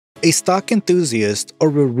A stock enthusiast or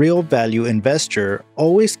a real value investor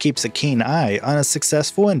always keeps a keen eye on a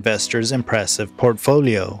successful investor's impressive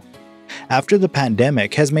portfolio. After the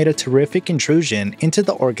pandemic has made a terrific intrusion into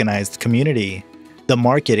the organized community, the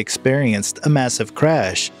market experienced a massive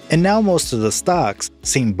crash, and now most of the stocks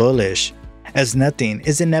seem bullish. As nothing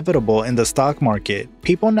is inevitable in the stock market,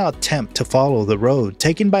 people now attempt to follow the road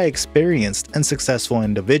taken by experienced and successful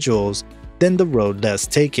individuals than the road less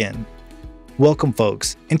taken. Welcome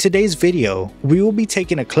folks, in today's video, we will be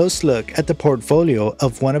taking a close look at the portfolio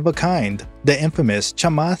of one of a kind, the infamous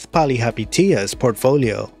Chamath Palihapitiya's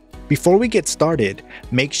portfolio. Before we get started,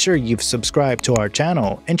 make sure you've subscribed to our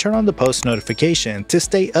channel and turn on the post notification to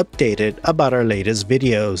stay updated about our latest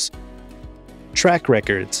videos. Track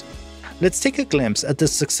records. Let's take a glimpse at the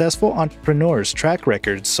successful entrepreneur's track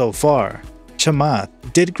record so far. Chamath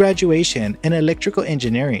did graduation in electrical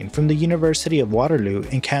engineering from the University of Waterloo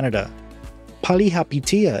in Canada.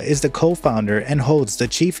 Palihapitiya is the co-founder and holds the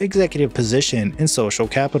chief executive position in Social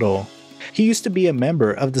Capital. He used to be a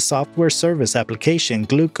member of the software service application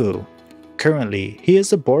Gluku. Currently, he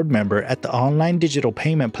is a board member at the online digital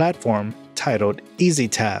payment platform titled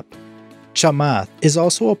EasyTap. Chamath is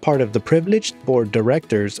also a part of the privileged board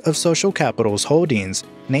directors of Social Capital's holdings,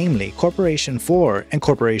 namely Corporation 4 and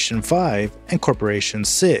Corporation 5 and Corporation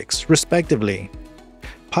 6, respectively.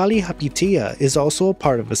 Palihapitiya is also a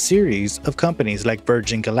part of a series of companies like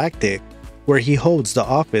Virgin Galactic, where he holds the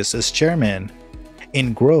office as chairman,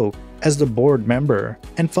 in Growth as the board member,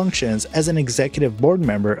 and functions as an executive board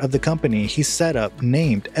member of the company he set up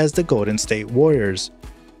named as the Golden State Warriors.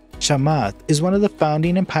 Chamath is one of the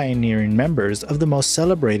founding and pioneering members of the most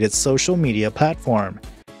celebrated social media platform,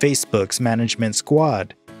 Facebook's Management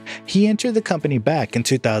Squad. He entered the company back in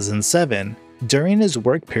 2007. During his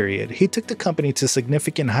work period, he took the company to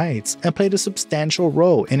significant heights and played a substantial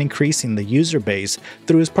role in increasing the user base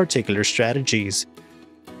through his particular strategies.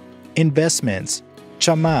 Investments.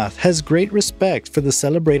 Chamath has great respect for the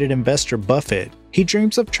celebrated investor Buffett. He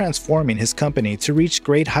dreams of transforming his company to reach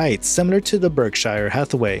great heights similar to the Berkshire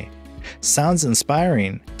Hathaway. Sounds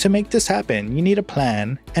inspiring. To make this happen, you need a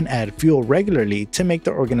plan and add fuel regularly to make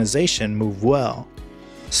the organization move well.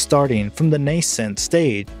 Starting from the nascent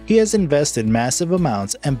stage, he has invested massive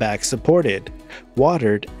amounts and back supported,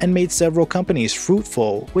 watered, and made several companies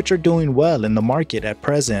fruitful which are doing well in the market at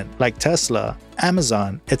present, like Tesla,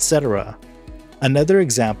 Amazon, etc. Another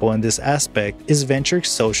example in this aspect is Venture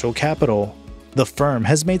Social Capital. The firm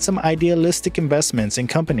has made some idealistic investments in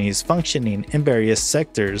companies functioning in various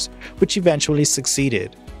sectors, which eventually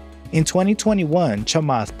succeeded. In 2021,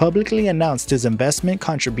 Chamath publicly announced his investment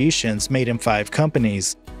contributions made in 5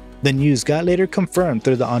 companies. The news got later confirmed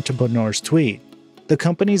through the entrepreneur's tweet. The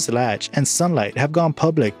companies Latch and Sunlight have gone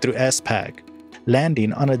public through SPAC,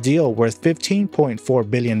 landing on a deal worth $15.4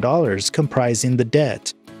 billion comprising the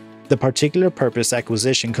debt. The particular purpose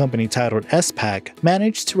acquisition company titled SPAC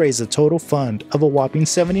managed to raise a total fund of a whopping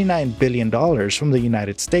 $79 billion from the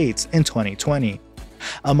United States in 2020.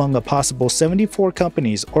 Among a possible 74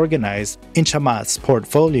 companies organized in Chamath's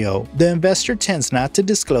portfolio, the investor tends not to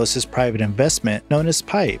disclose his private investment known as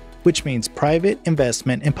PIPE, which means Private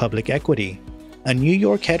Investment in Public Equity. A New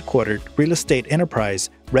York headquartered real estate enterprise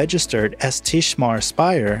registered as Tishmar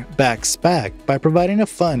Spire backs SPAC by providing a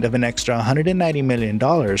fund of an extra $190 million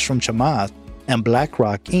from Chamath and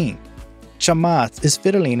BlackRock Inc. Chamath is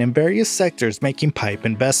fiddling in various sectors making PIPE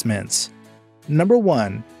investments. Number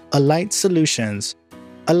 1. Alight Solutions.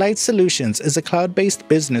 Alight Solutions is a cloud-based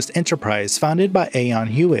business enterprise founded by Aon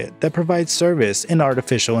Hewitt that provides service in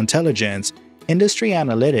artificial intelligence, industry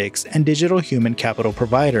analytics, and digital human capital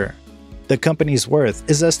provider. The company's worth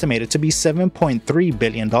is estimated to be $7.3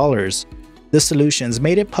 billion. The solutions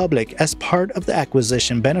made it public as part of the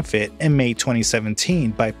acquisition benefit in May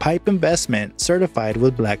 2017 by Pipe Investment certified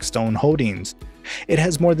with Blackstone Holdings. It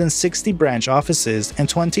has more than 60 branch offices in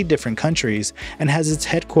 20 different countries and has its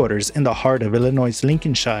headquarters in the heart of Illinois'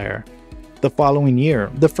 Lincolnshire. The following year,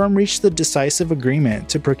 the firm reached the decisive agreement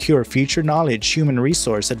to procure future knowledge human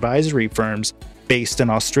resource advisory firms based in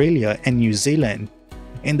Australia and New Zealand.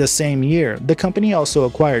 In the same year, the company also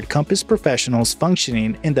acquired Compass Professionals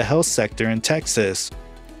functioning in the health sector in Texas.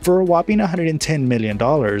 For a whopping $110 million,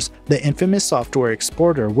 the infamous software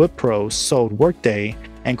exporter Wipro sold Workday,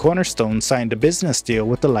 and Cornerstone signed a business deal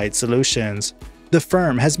with Alight Solutions. The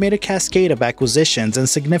firm has made a cascade of acquisitions and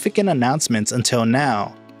significant announcements until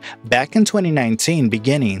now. Back in 2019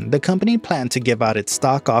 beginning, the company planned to give out its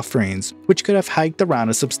stock offerings, which could have hiked around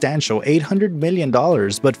a substantial $800 million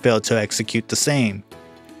but failed to execute the same.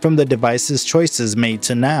 From the device's choices made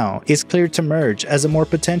to now, it's clear to merge as a more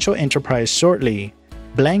potential enterprise shortly.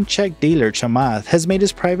 Blank check dealer Chamath has made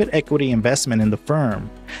his private equity investment in the firm.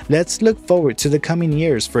 Let's look forward to the coming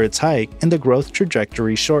years for its hike and the growth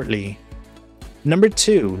trajectory shortly. Number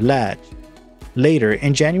 2. Latch. Later,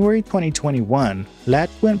 in January 2021, Latch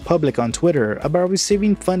went public on Twitter about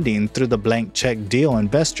receiving funding through the blank check deal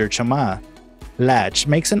investor Chamath. Latch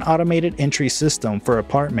makes an automated entry system for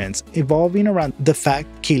apartments evolving around the fact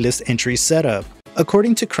keyless entry setup.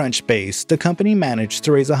 According to Crunchbase, the company managed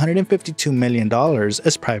to raise $152 million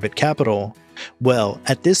as private capital. Well,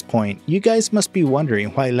 at this point, you guys must be wondering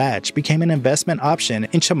why Latch became an investment option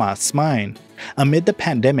in Chamath's mind. Amid the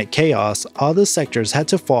pandemic chaos, all the sectors had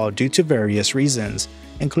to fall due to various reasons,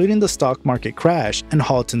 including the stock market crash and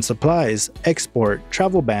halt in supplies, export,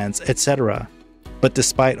 travel bans, etc. But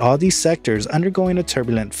despite all these sectors undergoing a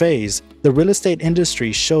turbulent phase, the real estate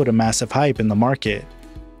industry showed a massive hype in the market.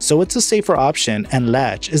 So it's a safer option, and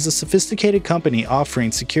Latch is a sophisticated company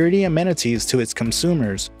offering security amenities to its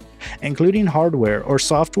consumers, including hardware or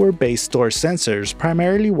software-based store sensors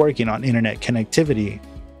primarily working on internet connectivity.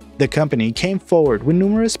 The company came forward with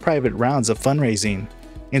numerous private rounds of fundraising.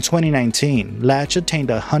 In 2019, Latch attained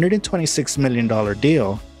a $126 million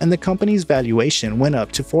deal, and the company's valuation went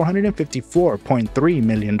up to $454.3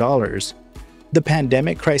 million. The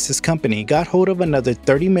pandemic crisis company got hold of another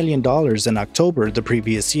 $30 million in October the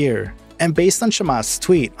previous year. And based on Chamath's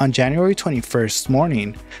tweet on January 21st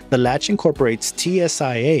morning, the Latch incorporates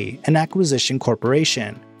TSIA, an acquisition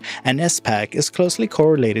corporation, and SPAC is closely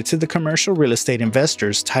correlated to the commercial real estate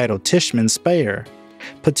investors titled Tishman Speyer.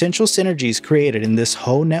 Potential synergies created in this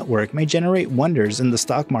whole network may generate wonders in the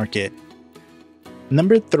stock market.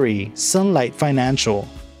 Number 3. Sunlight Financial.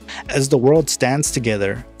 As the world stands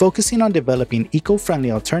together, focusing on developing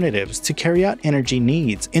eco-friendly alternatives to carry out energy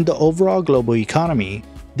needs in the overall global economy,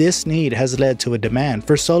 this need has led to a demand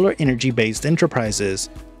for solar energy-based enterprises.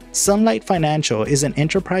 Sunlight Financial is an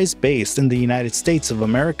enterprise based in the United States of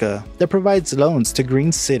America that provides loans to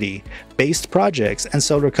green city-based projects and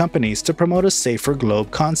solar companies to promote a safer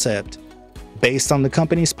globe concept. Based on the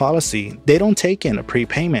company's policy, they don't take in a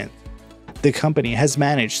prepayment. The company has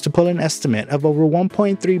managed to pull an estimate of over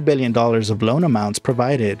 $1.3 billion of loan amounts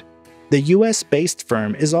provided. The US-based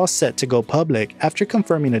firm is all set to go public after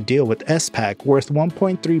confirming a deal with SPAC worth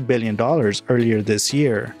 $1.3 billion earlier this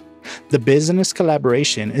year. The business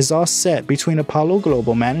collaboration is all set between Apollo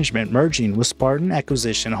Global Management merging with Spartan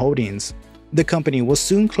Acquisition Holdings. The company will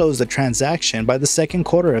soon close the transaction by the second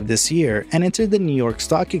quarter of this year and enter the New York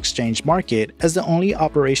Stock Exchange market as the only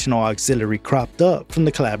operational auxiliary cropped up from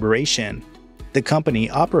the collaboration. The company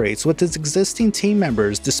operates with its existing team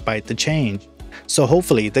members despite the change, so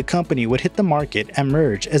hopefully the company would hit the market and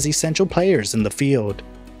merge as essential players in the field.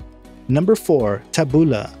 Number 4.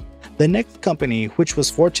 Taboola. The next company which was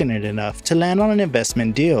fortunate enough to land on an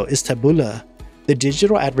investment deal is Taboola, the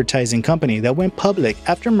digital advertising company that went public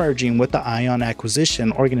after merging with the Ion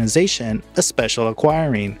Acquisition Organization, a special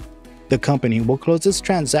acquiring. The company will close its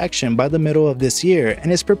transaction by the middle of this year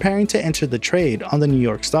and is preparing to enter the trade on the New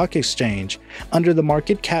York Stock Exchange under the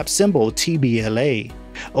market cap symbol TBLA.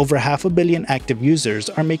 Over 500 million active users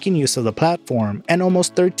are making use of the platform, and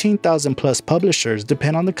almost 13,000 plus publishers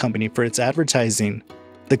depend on the company for its advertising.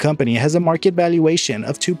 The company has a market valuation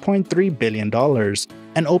of $2.3 billion,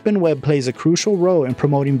 and open web plays a crucial role in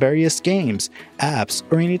promoting various games, apps,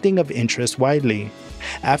 or anything of interest widely.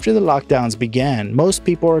 After the lockdowns began, most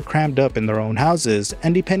people are crammed up in their own houses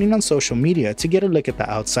and depending on social media to get a look at the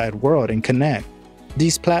outside world and connect.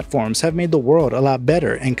 These platforms have made the world a lot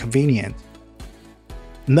better and convenient.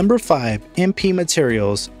 Number 5. MP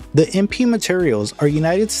Materials. The MP Materials are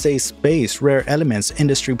United States-based rare elements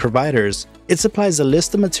industry providers. It supplies a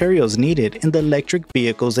list of materials needed in the electric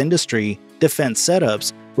vehicles industry, defense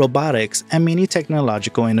setups, robotics, and many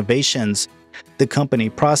technological innovations. The company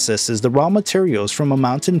processes the raw materials from a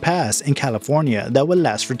mountain pass in California that will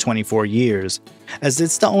last for 24 years. As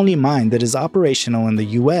it's the only mine that is operational in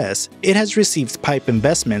the US, it has received PIPE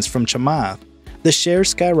investments from Chamath. The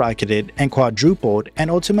shares skyrocketed and quadrupled, and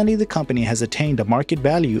ultimately the company has attained a market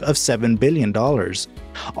value of $7 billion.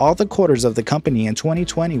 All the quarters of the company in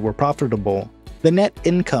 2020 were profitable. The net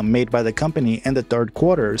income made by the company in the third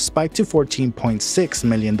quarter spiked to $14.6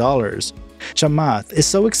 million. Chamath is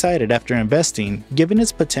so excited after investing, given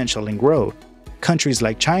its potential and growth. Countries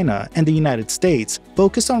like China and the United States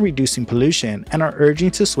focus on reducing pollution and are urging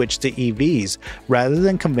to switch to EVs rather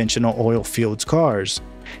than conventional oil-fueled cars.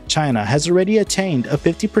 China has already attained a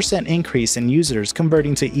 50% increase in users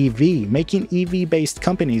converting to EV, making EV-based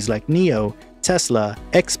companies like NIO, Tesla,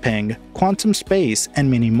 Xpeng, Quantum Space, and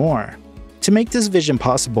many more. To make this vision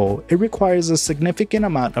possible, it requires a significant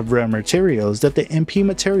amount of rare materials that the MP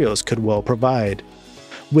Materials could well provide.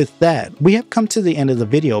 With that, we have come to the end of the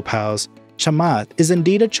video, pals. Chamath is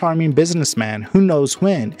indeed a charming businessman who knows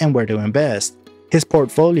when and where to invest. His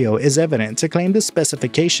portfolio is evident to claim the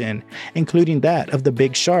specification, including that of the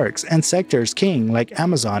big sharks and sectors king like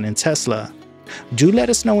Amazon and Tesla. Do let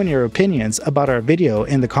us know in your opinions about our video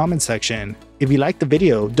in the comment section. If you liked the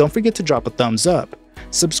video, don't forget to drop a thumbs up.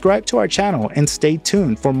 Subscribe to our channel and stay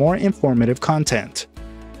tuned for more informative content.